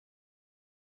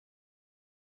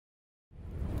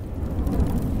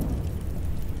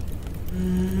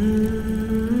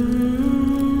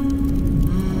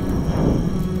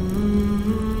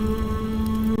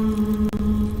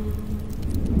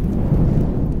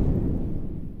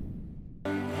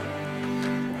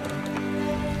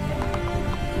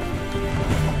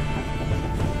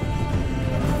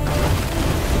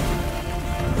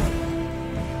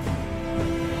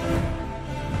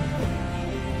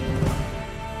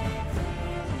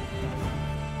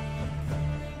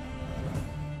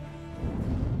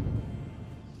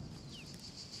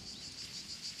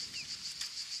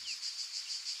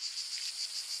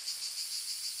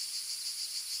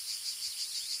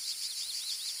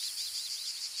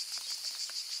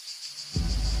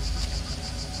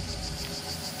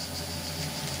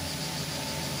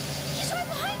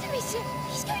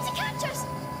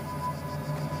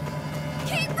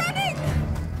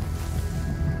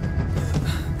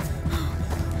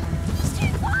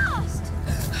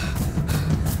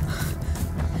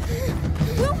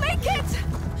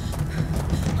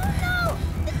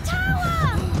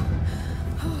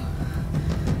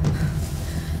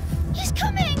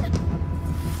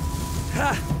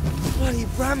Ha! Bloody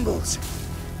brambles!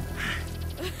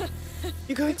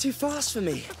 You're going too fast for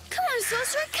me. Come on,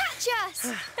 sorcerer, catch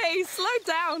us! Hey, slow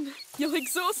down. You'll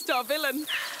exhaust our villain.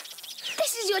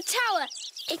 This is your tower.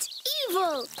 It's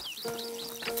evil.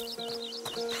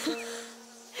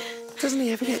 Doesn't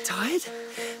he ever get tired?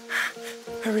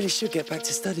 I really should get back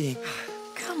to studying.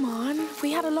 Come on,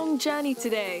 we had a long journey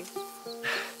today.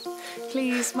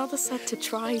 Please, Mother said to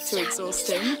try to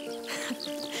exhaust him.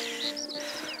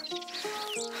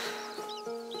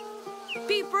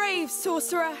 Be brave,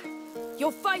 sorcerer.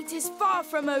 Your fight is far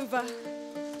from over.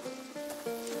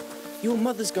 Your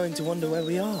mother's going to wonder where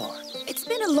we are. It's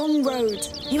been a long road.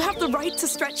 You have the right to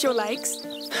stretch your legs.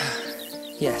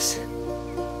 Yes.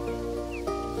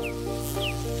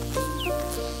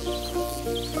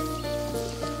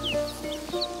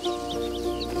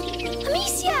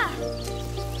 Amicia!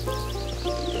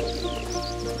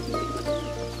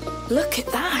 Look at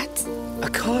that. A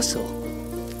castle.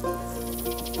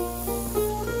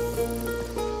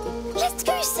 Let's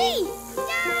go see!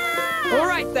 No! All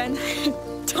right, then.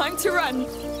 Time to run.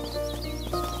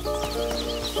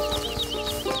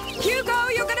 Hugo,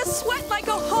 you're gonna sweat like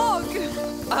a hog.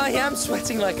 I am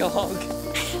sweating like a hog.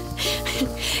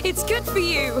 It's good for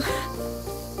you.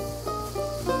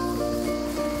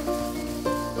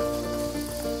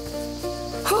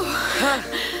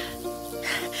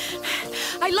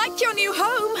 I like your new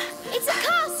home. It's a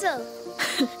castle.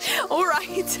 All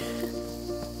right.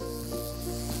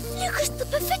 Lucas, the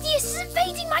Perfidious is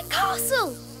invading my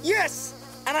castle. Yes!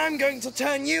 And I'm going to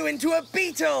turn you into a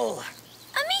beetle!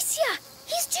 Amicia,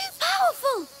 he's too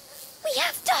powerful. We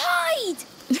have to hide.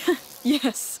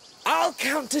 Yes. I'll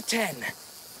count to 10.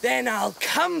 Then I'll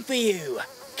come for you,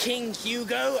 King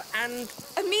Hugo and...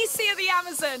 Amicia the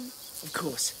Amazon. Of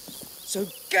course. So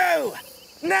go!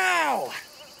 Now!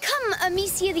 Come,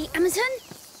 Amicia the Amazon.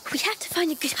 We have to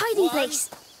find a good hiding place.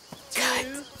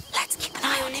 Good. Let's keep an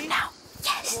eye on him now.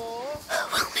 Yes.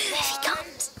 We'll move if he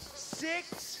comes. 6,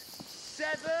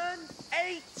 7,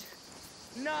 8,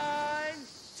 9,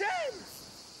 10!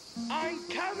 I'm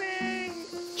coming!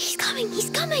 He's coming, he's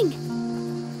coming.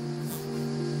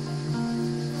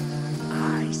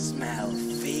 I smell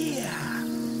fear.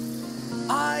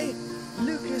 I,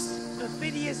 Lucas,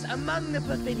 Perfidious among the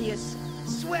Perfidious,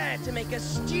 swear to make a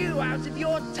stew out of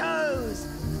your toes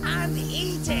and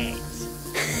eat it.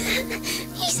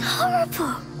 He's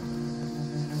horrible.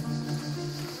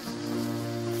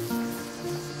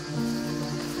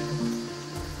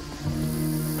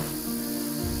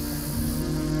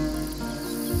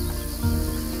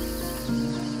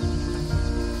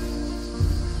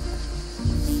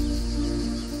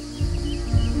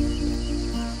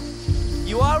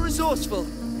 You are resourceful,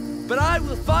 but I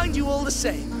will find you all the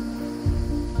same.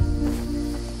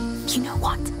 You know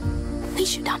what? We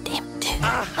should hunt him too.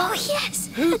 Oh, yes.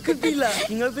 Who could be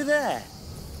lurking over there?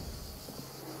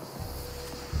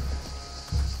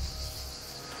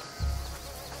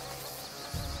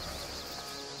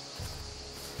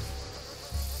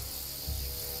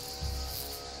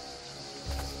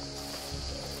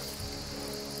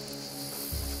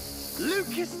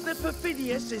 Lucas the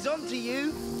Perfidious is onto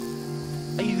you.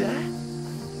 Are you there?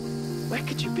 Where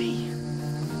could you be?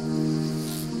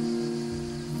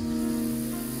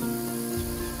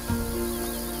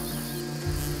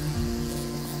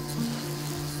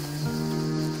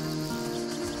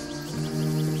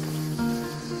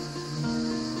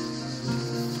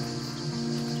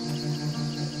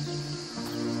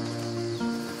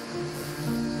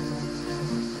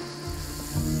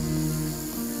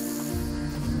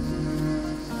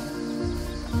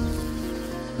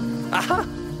 Aha!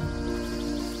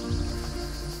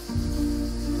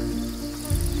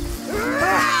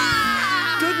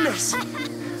 Goodness!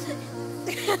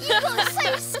 You got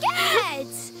so scared.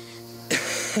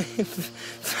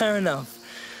 Fair enough.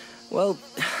 Well,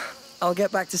 I'll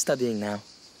get back to studying now.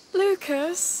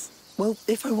 Lucas. Well,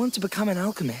 if I want to become an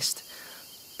alchemist,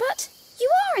 But you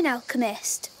are an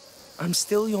alchemist. I'm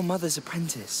still your mother's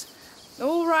apprentice.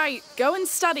 All right, go and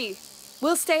study.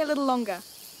 We'll stay a little longer.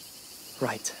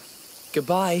 Right.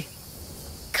 Goodbye.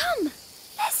 Come,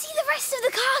 let's see the rest of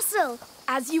the castle.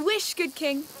 As you wish, good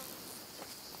king.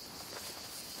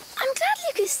 I'm glad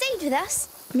Lucas stayed with us.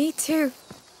 Me too.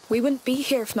 We wouldn't be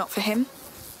here if not for him.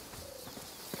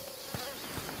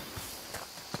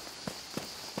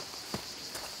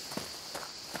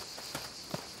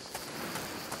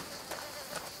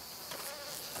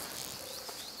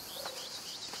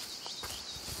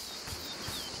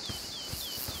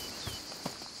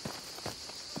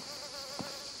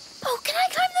 Oh, can I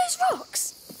climb those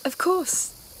rocks? Of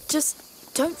course. Just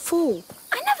don't fall.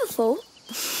 I never fall.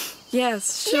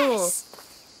 Yes, sure. Yes.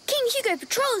 King Hugo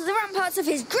patrols the ramparts of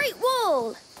his great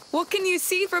wall. What can you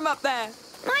see from up there?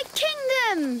 My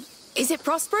kingdom! Is it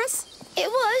prosperous? It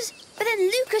was, but then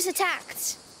Lucas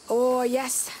attacked. Oh,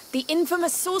 yes, the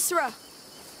infamous sorcerer.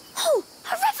 Oh,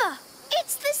 a river!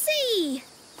 It's the sea!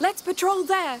 Let's patrol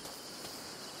there.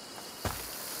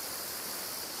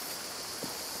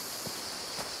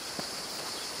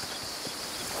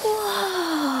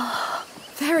 Whoa!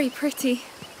 Very pretty.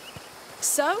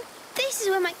 So, This is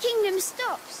where my kingdom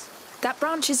stops. that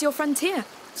branch is your frontier.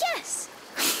 Yes!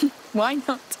 Why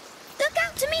not? Look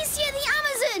out, Amicia the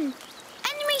Amazon!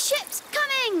 Enemy ships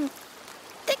coming!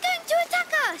 They're going to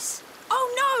attack us! Oh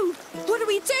no! What do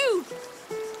we do?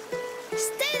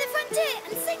 Stay at the frontier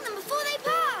and sink them before they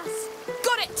pass!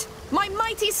 Got it! My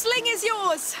mighty sling is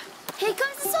yours! Here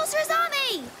comes the sorcerer's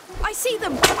army! I see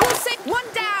them! We'll sink one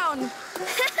down!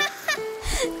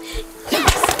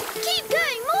 Yes! Keep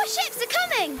going! More ships are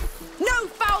coming! No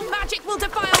foul magic will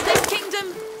defile this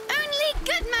kingdom! Only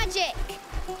good magic!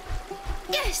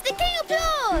 Yes, the king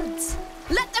applauds!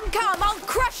 Let them come! I'll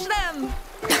crush them!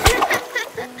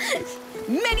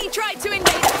 Many tried to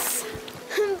invade us!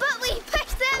 But we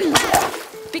pushed them back!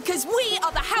 Because we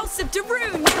are the House of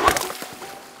Daroon!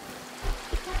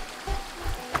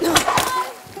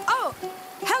 Oh,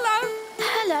 hello!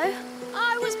 Hello.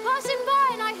 I was passing by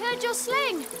and I heard your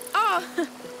sling. Oh,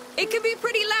 it can be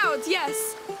pretty loud,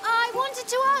 yes. I wanted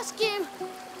to ask you,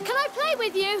 can I play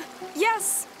with you?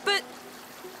 Yes, but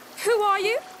who are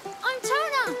you? I'm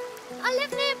Tona. I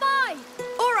live nearby.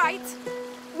 All right.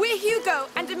 We're Hugo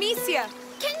and Amicia.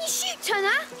 Can you shoot,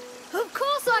 Tona? Of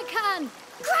course I can.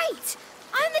 Great!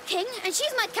 I'm the king and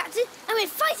she's my captain and we're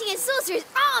fighting a sorcerer's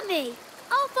army!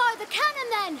 I'll fire the cannon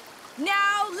then.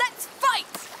 Now let's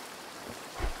fight!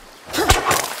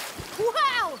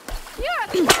 Wow! You're a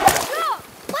clever shot.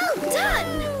 Well done!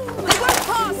 They won't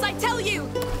pass, I tell you!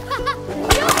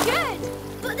 You're good.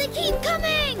 But they keep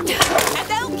coming! And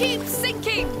they'll keep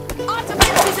sinking! Our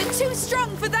defenses are too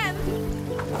strong for them!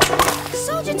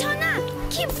 Soldier Tona,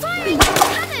 keep firing the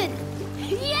cannon!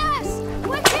 Yes!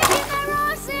 We're kicking their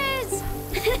asses!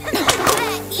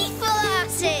 They're evil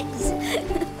asses!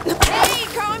 Hey,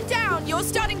 calm down! You're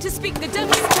starting to speak the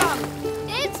devil's tongue!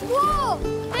 It's war!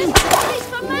 There's no place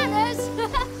for manners!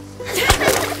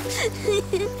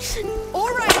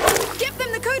 All right, give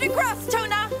them the coup de grace,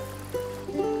 Tona!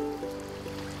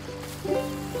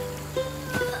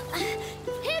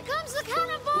 Here comes the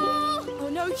cannonball! Oh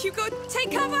no, Hugo,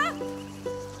 take cover!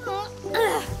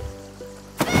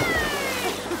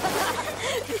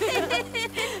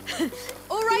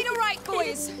 All right,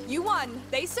 boys. You won.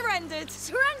 They surrendered.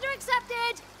 Surrender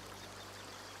accepted!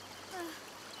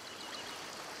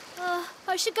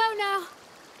 I should go now.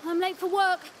 I'm late for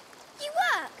work. You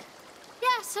work?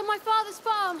 Yes, on my father's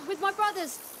farm with my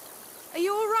brothers. Are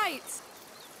you all right?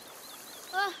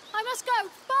 I must go.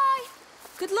 Bye!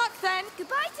 Good luck, then.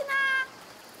 Goodbye, Tona!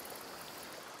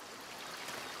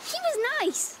 He was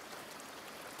nice.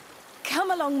 Come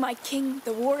along, my king.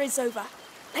 The war is over.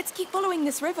 Let's keep following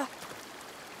this river.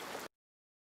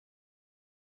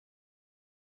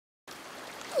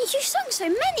 You sung so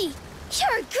many.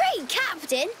 You're a great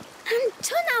captain. And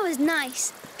Tona was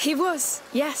nice. He was,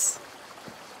 yes.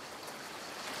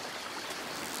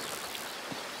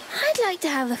 I'd like to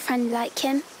have a friend like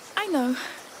him. I know.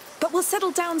 But we'll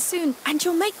settle down soon, and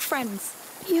you'll make friends.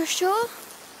 You're sure?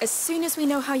 As soon as we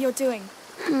know how you're doing.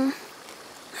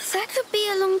 That could be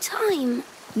a long time.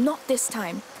 Not this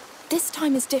time. This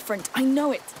time is different. I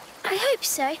know it. I hope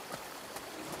so.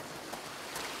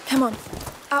 Come on.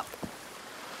 Up.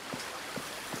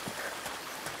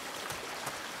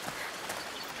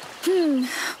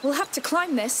 We'll have to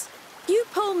climb this. You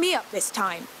pull me up this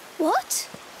time. What?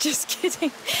 Just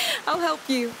kidding. I'll help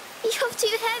you. You're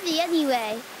too heavy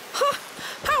anyway.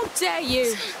 How dare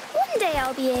you? One day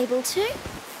I'll be able to.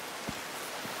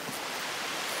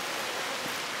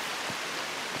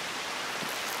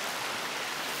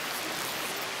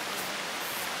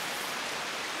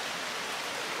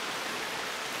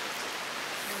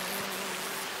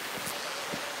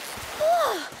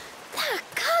 Whoa! That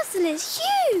castle is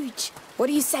huge! What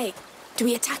do you say? Do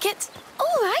we attack it?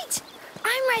 All right,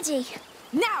 I'm ready.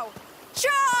 Now!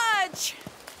 Charge!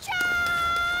 Charge!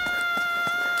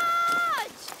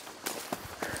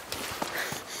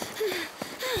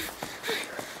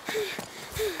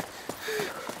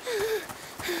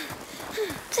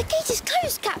 The gate is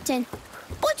closed, Captain.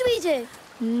 What do we do?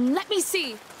 Let me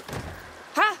see.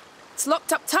 Ha! It's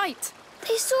locked up tight.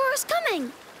 They saw us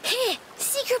coming. Here,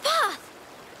 secret path.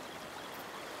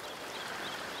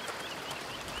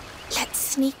 Let's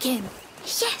sneak in.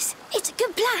 Yes, it's a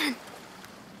good plan.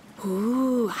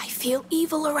 Ooh, I feel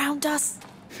evil around us.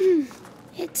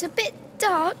 It's a bit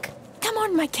dark. Come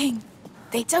on, my king.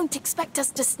 They don't expect us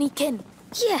to sneak in.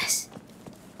 Yes.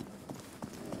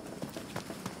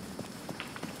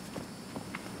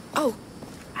 Oh,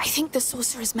 I think the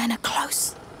sorcerer's men are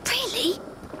close. Really?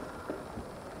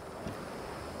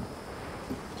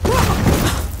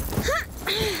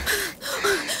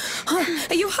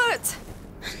 Are you hurt?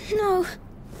 No,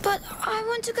 but I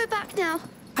want to go back now.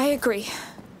 I agree.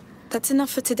 That's enough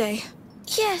for today.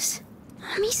 Yes.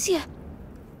 Amicia,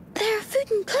 there are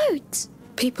food and clothes.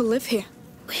 People live here.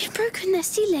 We've broken their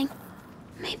ceiling.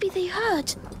 Maybe they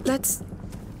heard. Let's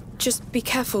just be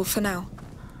careful for now.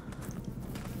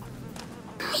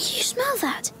 You smell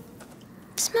that?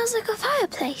 It smells like a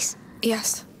fireplace.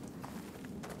 Yes.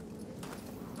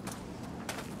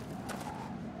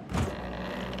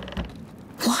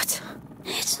 What?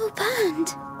 It's all burned.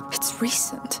 It's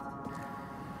recent.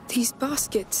 These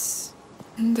baskets,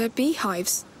 they're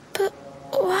beehives. But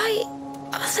why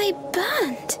are they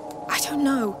burned? I don't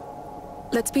know.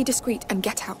 Let's be discreet and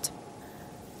get out.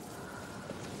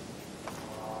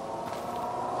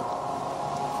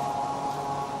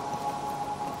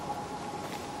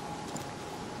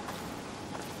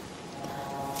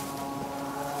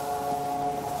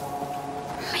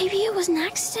 Maybe it was an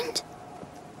accident?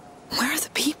 Where are the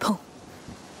people?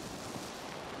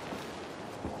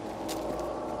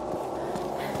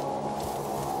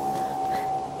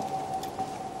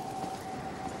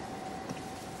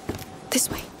 This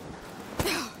way.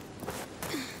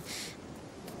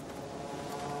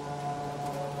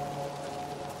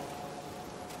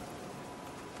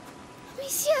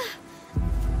 Amicia!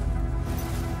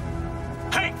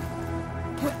 Hey!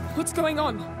 What's going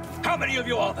on? How many of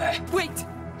you are there? Wait!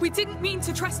 We didn't mean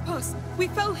to trespass. We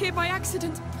fell here by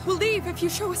accident. We'll leave if you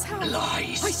show us how.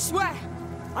 Lies! I swear!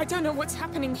 I don't know what's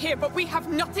happening here, but we have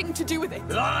nothing to do with it.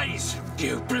 Lies!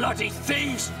 You bloody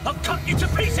thieves! I'll cut you to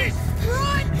pieces!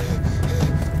 Run!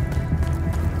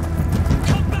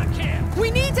 Come back here!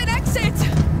 We need an exit!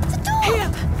 The door!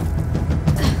 Here!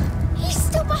 He's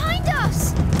still behind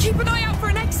us! Keep an eye out for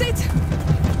an exit!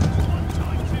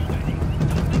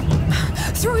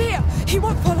 Through here! He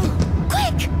won't follow!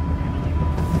 Quick!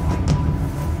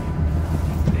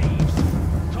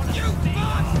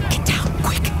 Get down,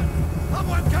 quick! I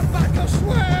won't come back, I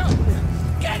swear!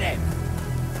 Get him!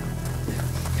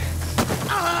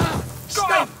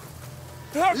 Stop!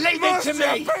 Leave it to me!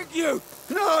 I beg you!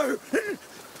 No!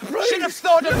 Should have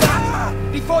thought of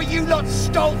that before you lot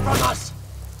stole from us!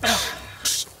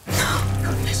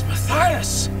 Goodness,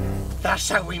 Matthias! That's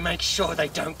how we make sure they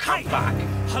don't come back.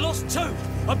 I lost two!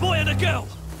 A boy and a girl!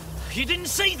 You didn't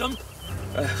see them?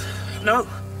 No.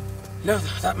 No,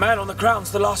 that man on the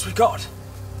ground's the last we got.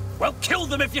 Well, kill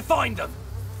them if you find them!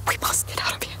 We must get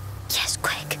out of here. Yes,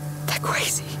 quick. They're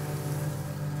crazy.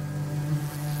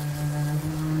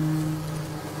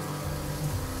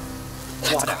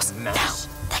 What a mess.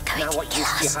 They're going Now to what kill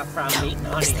use do you us. have for our meat and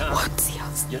honey, Because they huh? won't see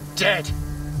us. You're dead.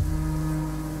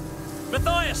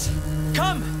 Matthias!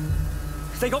 Come!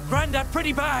 They got Grandad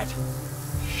pretty bad!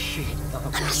 Shit.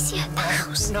 Amicia, the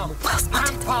house. No. Well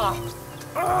spotted. Grandpa!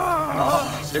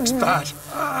 Oh, looks bad.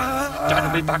 Dad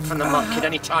will be back from the market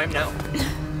any time now.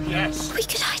 Yes. We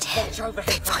could hide here. It's over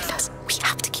They here. find us. We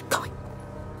have to keep going.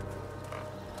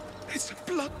 It's a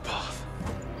bloodbath.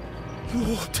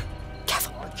 Lord.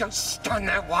 Careful. Just stand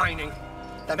there whining.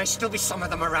 There may still be some of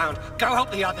them around. Go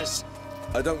help the others.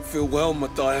 I don't feel well,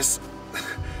 Matthias.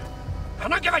 I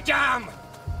don't give a damn!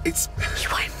 It's... You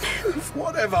won't move.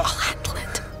 whatever. I'll handle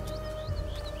it.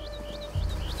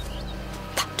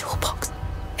 That toolbox.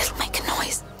 It'll make a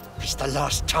noise. It's the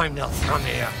last time they'll come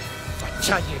here. I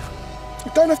tell you.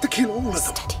 You don't have to kill all of them,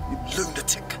 Steady. you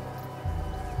lunatic.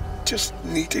 Just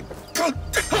needed blood.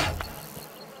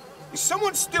 Is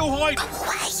someone still hiding? Go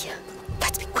away.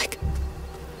 Let's be quick.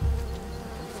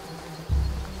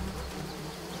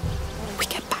 We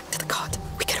get back to the cart.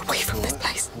 We get away from this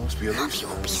place. Must be a Mummy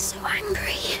will be so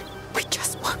angry. We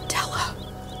just won't tell her.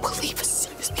 We'll leave as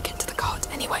soon as we get to the cart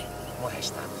anyway.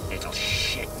 Where's that little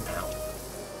shit now?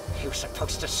 He was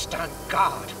supposed to stand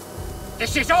guard.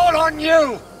 This is all on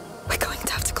you! We're going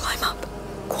to have to climb up.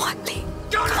 Quietly.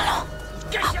 Come on.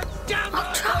 Get your damn I'll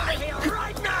ass try. out of here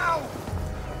right now!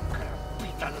 I'm gonna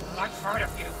beat the life out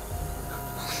of you.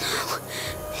 Oh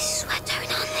no. This is where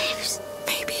Tonar lives.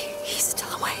 Maybe he's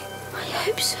still away. I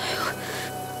hope so.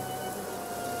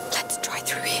 Let's try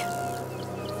through here.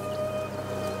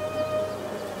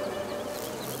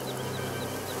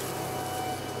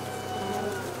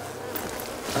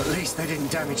 At least they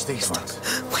didn't damage these ones.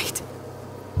 Wait.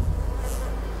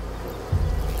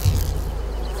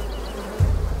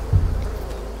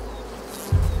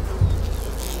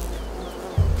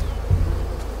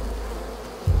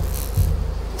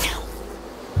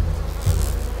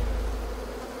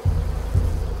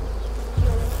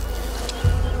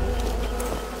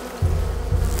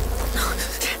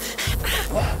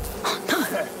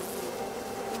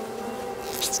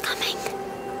 It's coming.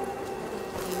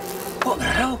 What the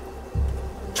hell?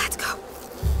 Let's go.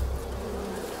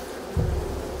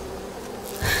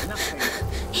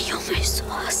 He almost saw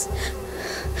us.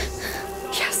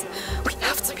 Yes, we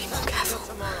have to be more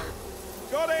careful.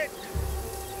 Got it!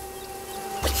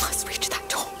 We must reach that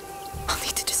door. I'll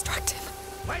need to distract him.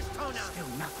 Where's Kona? Still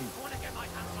nothing. I want to get my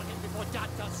hands on him before Dad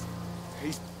does.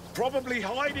 He's probably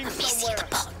hiding Let me see somewhere.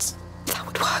 the pots. That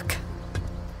would work.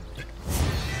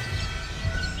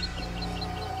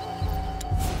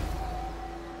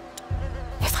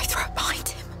 If I throw it behind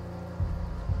him.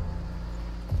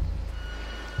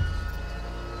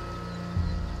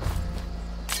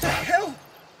 What the hell?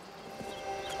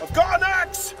 I've got an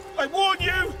axe! I warn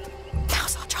you!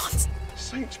 Now's our chance.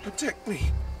 Saints protect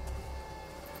me.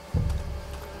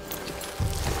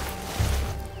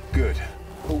 Good.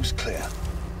 All's clear.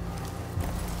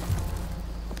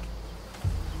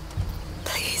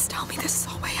 Please tell me this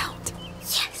is our way out.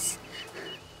 Yes.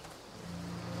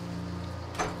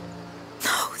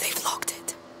 No, they've locked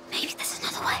it. Maybe there's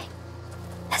another way.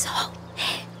 There's a hole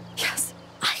here. Yes.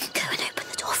 I can go and open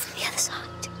the door from the other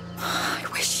side. I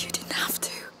wish you didn't have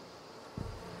to.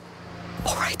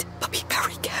 All right, but be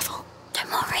very careful. Don't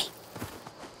worry.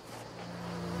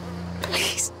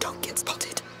 Please don't get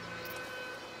spotted.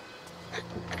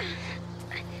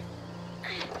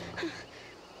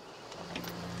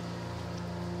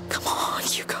 Come on,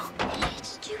 Hugo.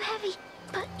 It's too heavy,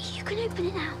 but you can open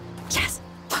it now. Yes,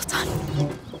 well done.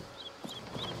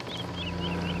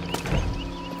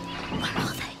 Where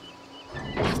are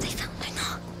they? Have they found my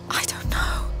knock? I don't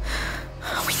know.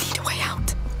 We need a way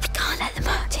out. We can't let them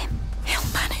hurt him.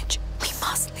 He'll manage. We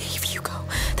must leave, Hugo.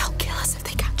 They'll kill us if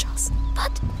they catch us.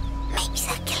 But maybe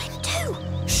they'll kill him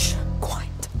too. Shh, quiet.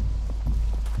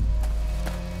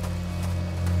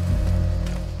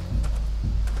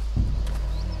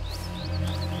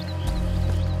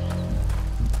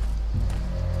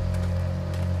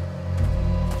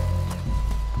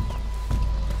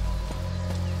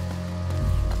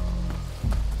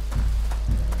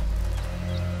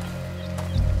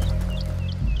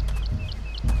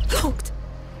 Locked.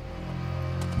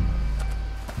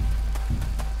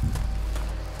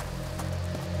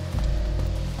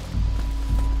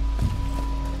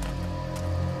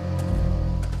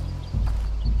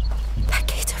 That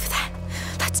gate over there.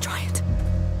 Let's try it.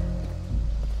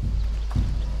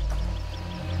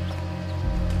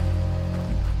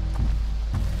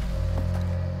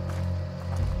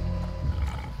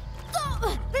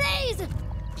 Stop! Please!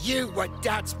 You were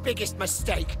Dad's biggest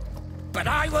mistake, but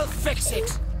I will fix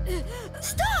it.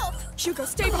 Stop! Hugo,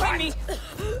 stay behind me.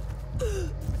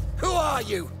 Who are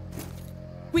you?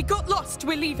 We got lost.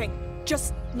 We're leaving.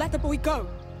 Just let the boy go.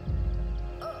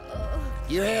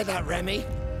 You hear that, Remy?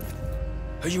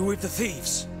 Are you with the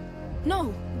thieves?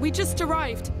 No, we just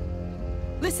arrived.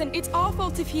 Listen, it's our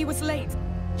fault if he was late.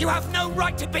 You have no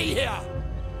right to be here!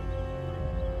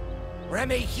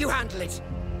 Remy, you handle it.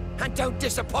 And don't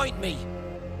disappoint me.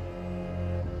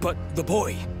 But the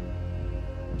boy,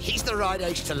 He's the right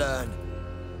age to learn.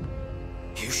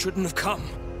 you shouldn't have come.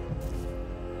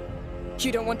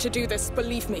 You don't want to do this,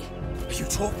 believe me. You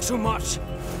talk too much.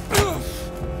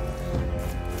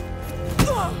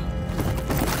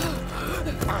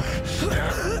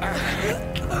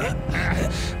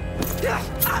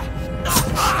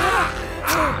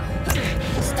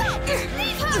 Stop!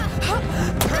 Leave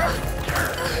her!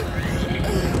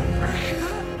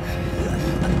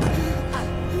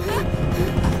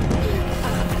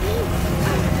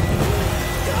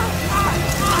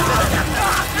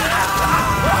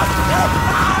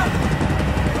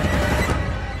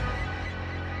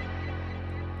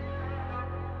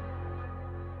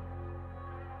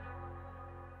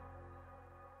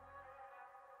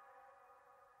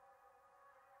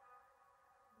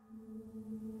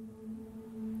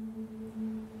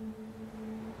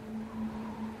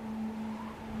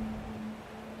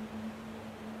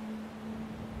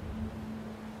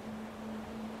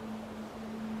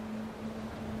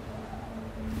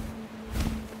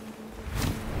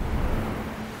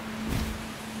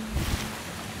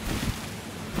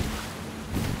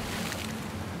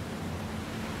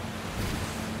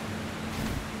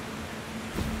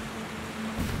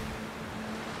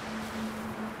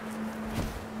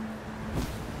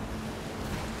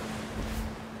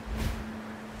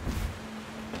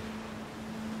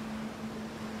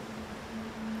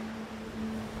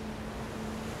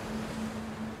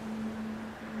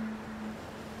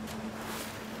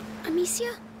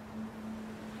 Amicia?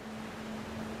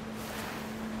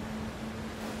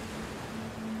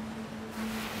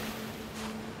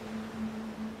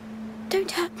 Don't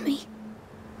hurt me.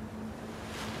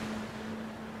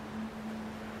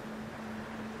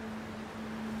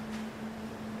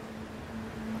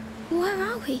 Where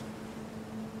are we?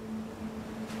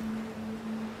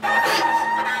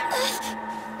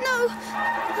 No!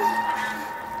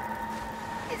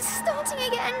 It's starting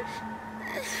again.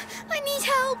 I need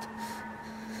help.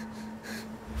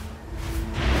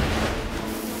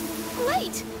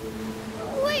 Wait!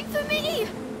 Wait for me!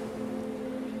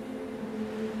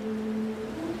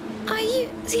 Are you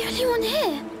the only one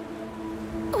here?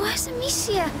 Where's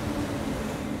Amicia?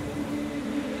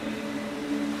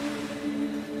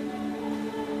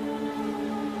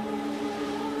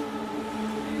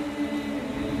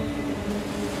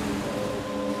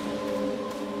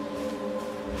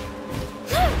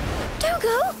 No! Don't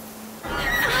go!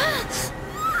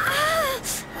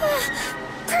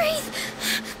 Breathe!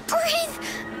 Breathe!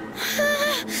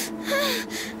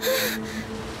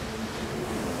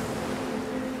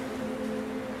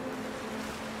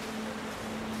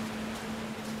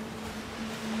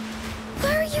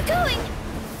 Where are you going?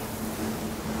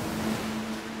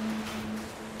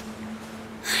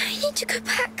 I need to go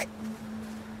back.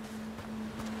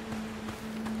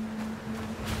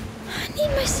 I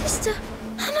need my sister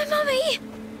and my mummy.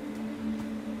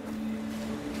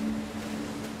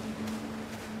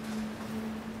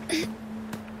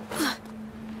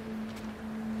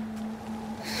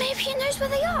 Maybe he knows where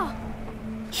they are.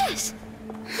 Yes,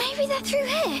 maybe they're through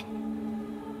here.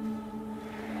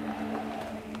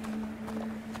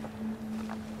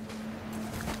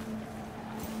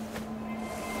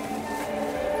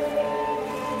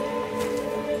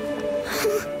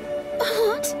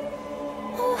 What?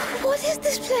 Oh, what is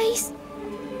this place?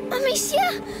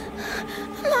 Amicia?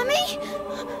 Mummy?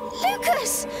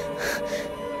 Lucas?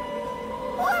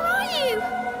 Where are you?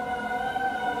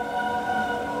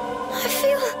 I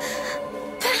feel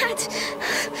bad.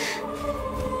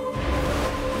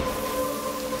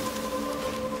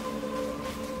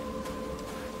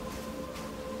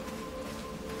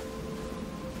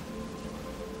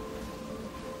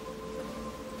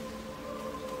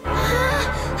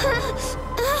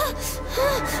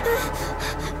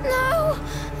 No!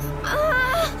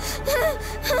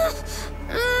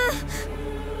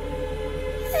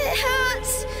 It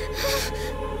hurts.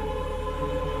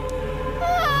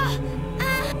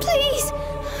 Please!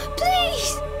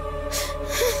 Please!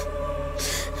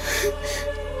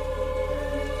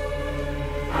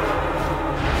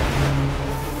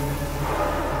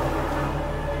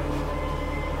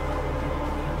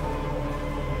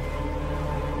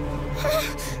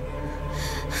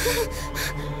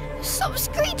 Stop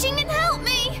screeching and help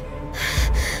me!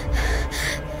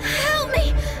 Help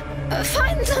me!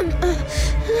 Find them!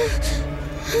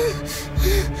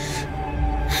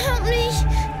 Help me!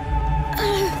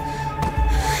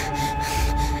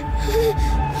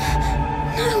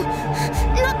 No!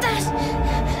 Not that!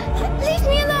 Leave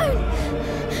me alone!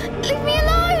 Leave me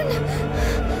alone!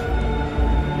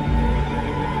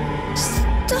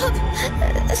 Stop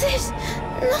this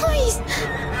noise!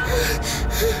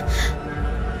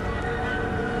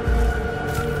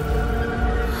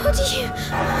 What do you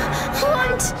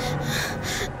want?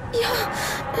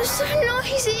 You're so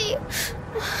noisy.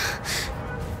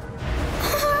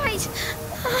 All right,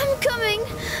 I'm coming.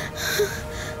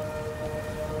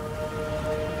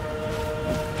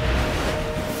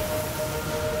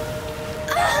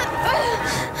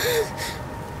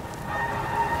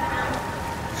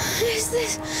 Is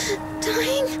this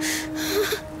dying?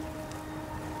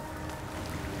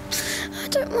 I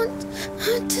don't want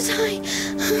to die.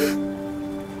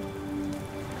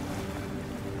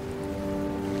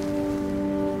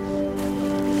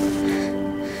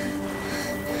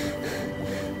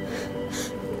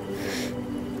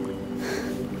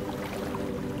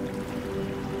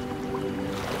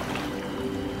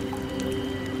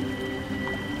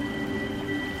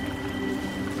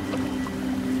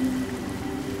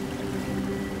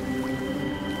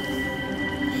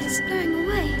 It's going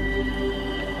away.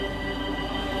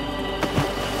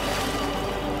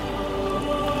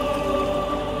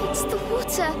 It's the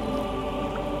water.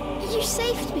 You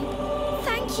saved me.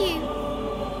 Thank you.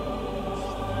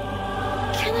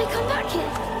 Can I come back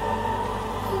here?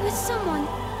 Or with someone?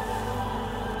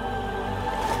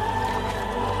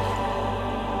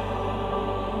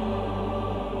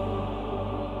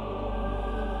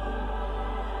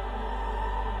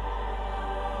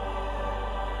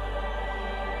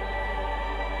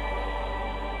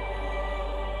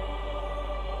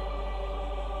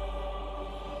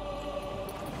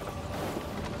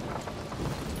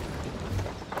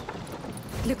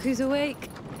 Look who's awake.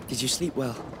 Did you sleep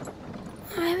well?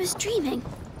 I was dreaming.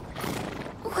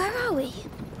 Where are we?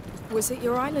 Was it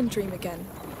your island dream again?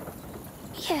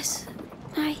 Yes,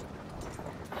 I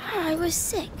was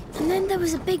sick. And then there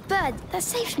was a big bird that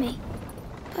saved me.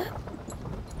 But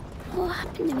what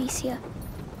happened, Amicia?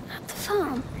 At the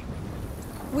farm?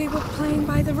 We were playing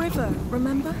by the river,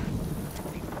 remember?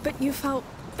 But you felt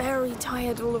very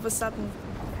tired all of a sudden.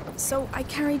 So I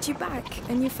carried you back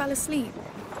and you fell asleep.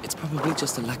 It's probably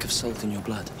just a lack of salt in your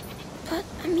blood. But,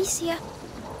 Amicia...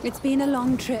 It's been a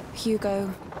long trip,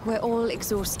 Hugo. We're all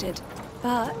exhausted.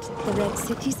 But the Red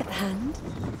City's at hand.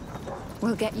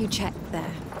 We'll get you checked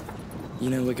there.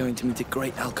 You know, we're going to meet a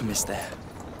great alchemist there.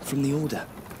 From the Order.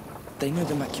 They know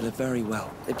the macula very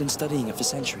well. They've been studying it for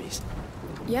centuries.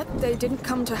 Yet they didn't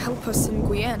come to help us in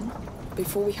Guyenne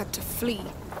before we had to flee.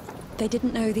 They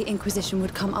didn't know the Inquisition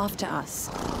would come after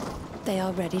us. They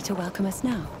are ready to welcome us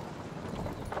now.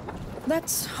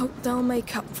 Let's hope they'll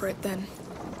make up for it then.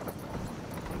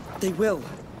 They will.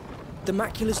 The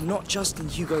macula's not just in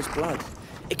Hugo's blood.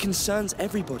 It concerns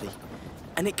everybody.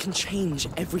 And it can change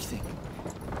everything.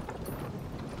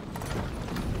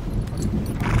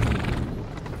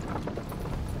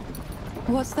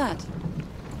 What's that?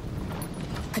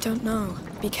 I don't know.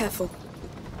 Be careful.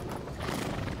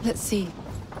 Let's see.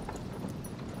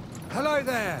 Hello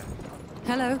there!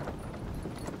 Hello.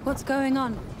 What's going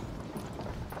on?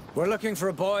 We're looking for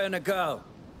a boy and a girl.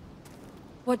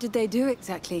 What did they do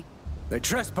exactly? They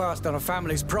trespassed on a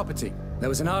family's property. There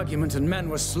was an argument and men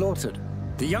were slaughtered.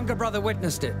 The younger brother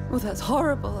witnessed it. Oh, that's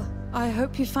horrible. I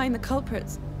hope you find the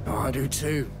culprits. Oh, I do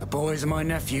too. The boys are my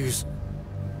nephews.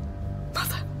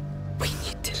 Mother, we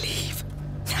need to leave.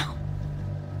 Now.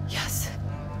 Yes.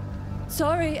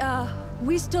 Sorry,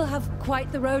 we still have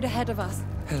quite the road ahead of us.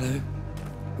 Hello.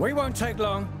 We won't take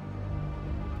long.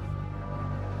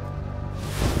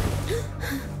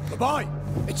 The boy!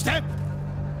 It's them!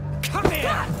 Come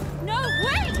here! No,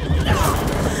 wait!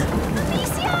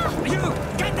 Amicia! You!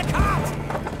 Get the cart!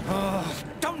 Oh,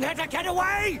 don't let her get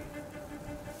away!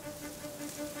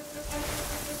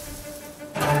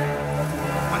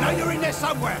 I know you're in there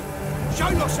somewhere! Show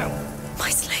yourself! My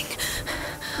sling.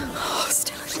 Oh,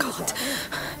 still in God.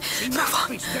 She must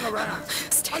be still around.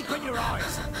 Open your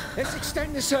eyes! Let's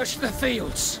extend the search to the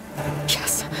fields.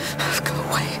 Yes. Go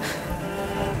away.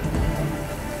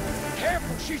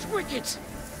 Careful, she's wicked.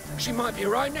 She might be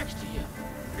right next to you.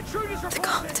 Intruders They reported.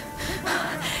 can't.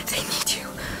 They need you.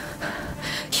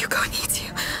 Hugo needs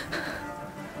you.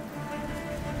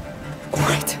 All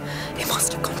right. It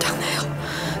must have gone down the hill.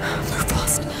 Move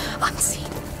fast.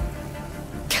 Unseen.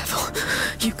 Careful.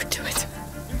 You can do it.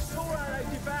 You saw how they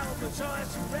devoured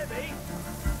Matthias and Remy?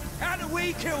 How do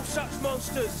we kill such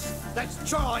monsters? Let's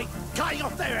try cutting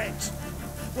off their heads.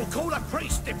 We'll call a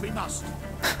priest if we must.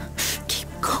 Keep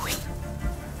going.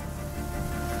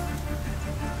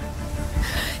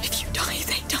 If you die,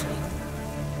 they die.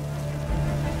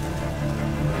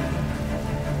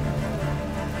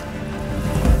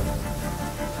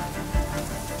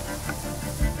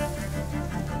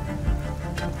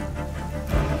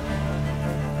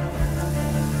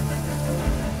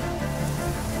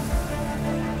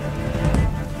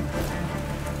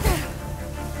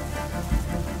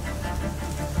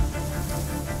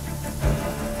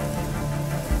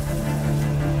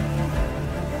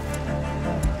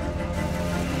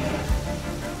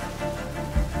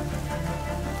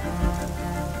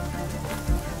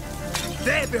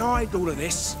 They're behind all of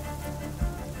this.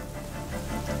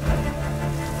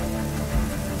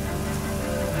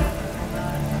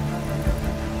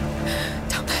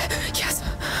 Down there. Yes.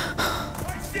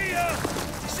 I see her!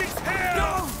 She's here!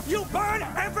 No! You burn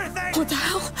everything! What the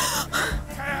hell?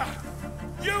 Here!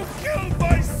 You killed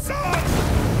my son!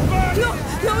 Burn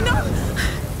No!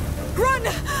 Run!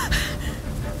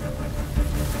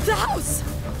 The house!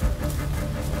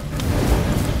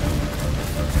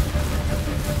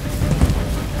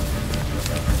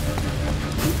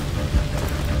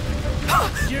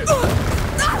 you!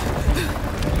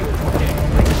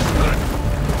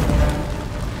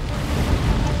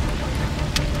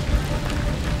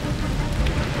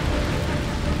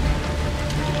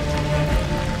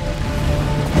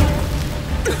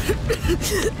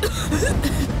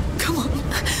 Come on.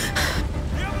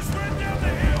 The others ran down the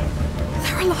hill!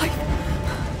 They're alive.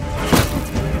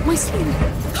 My sling.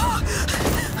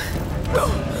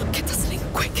 Get the sling.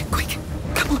 Quick.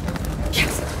 Come on.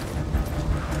 Yes.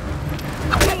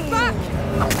 Get back!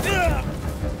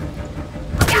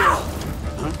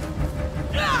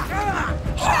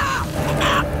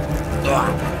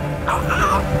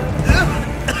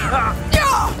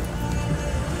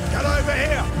 Get over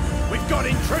here! We've got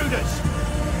intruders!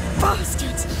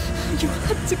 Bastards! You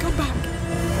had to come back.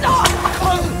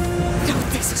 Now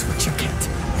this is what you get.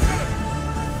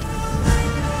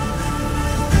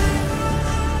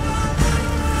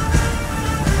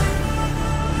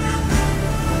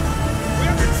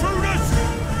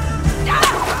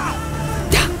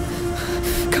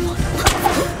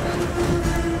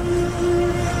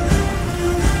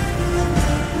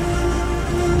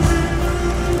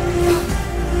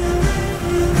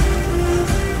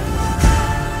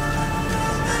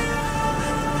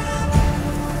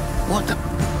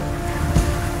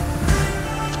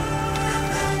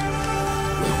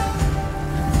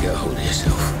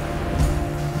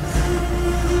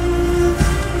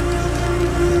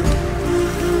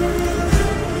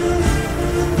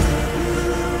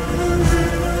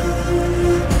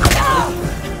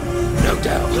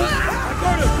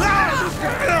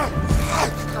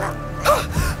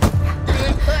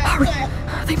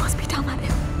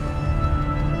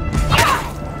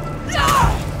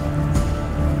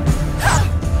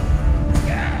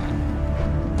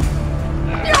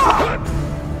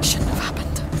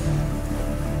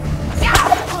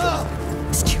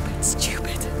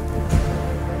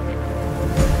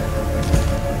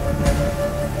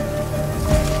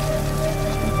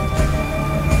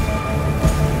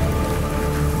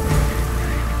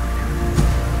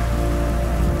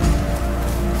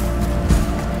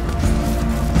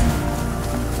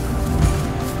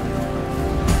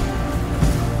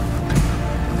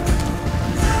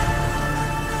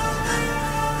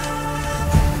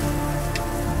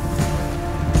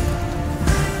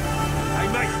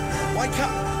 Wake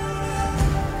up!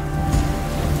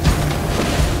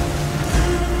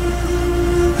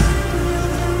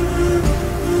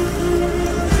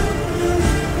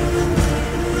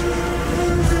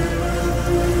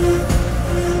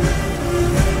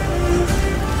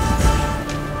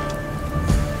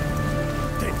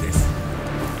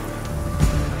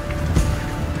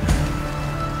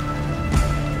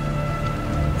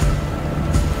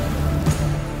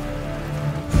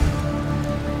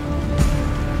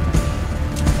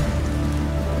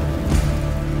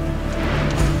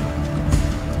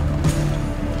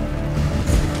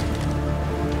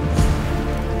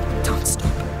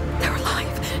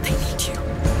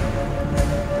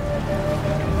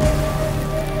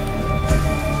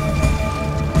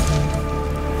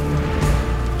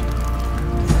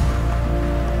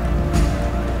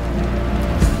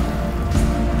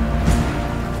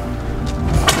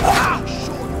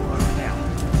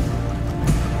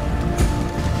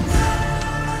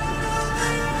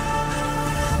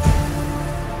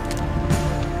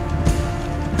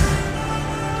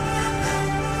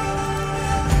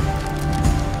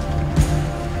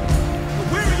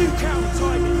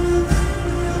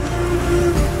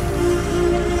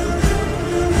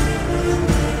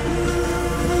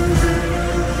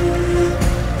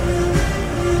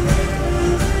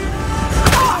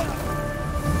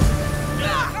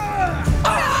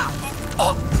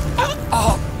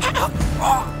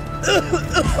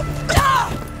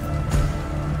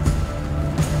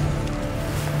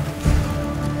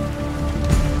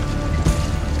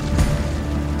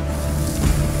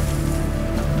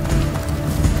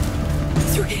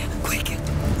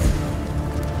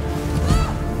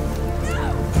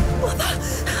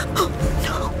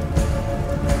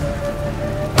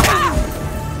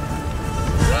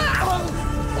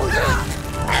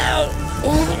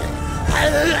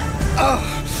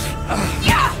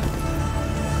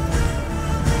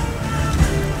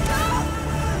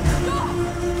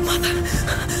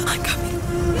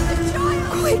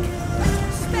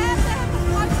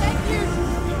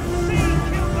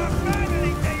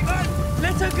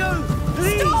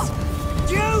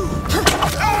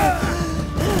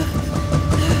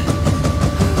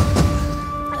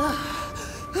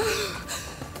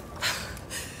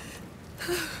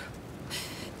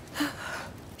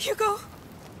 Hugo!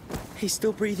 He's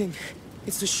still breathing.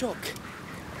 It's the shock.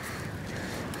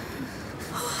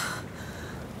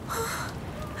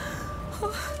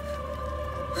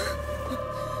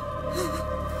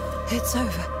 It's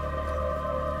over.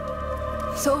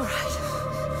 It's all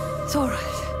right. It's all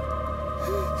right.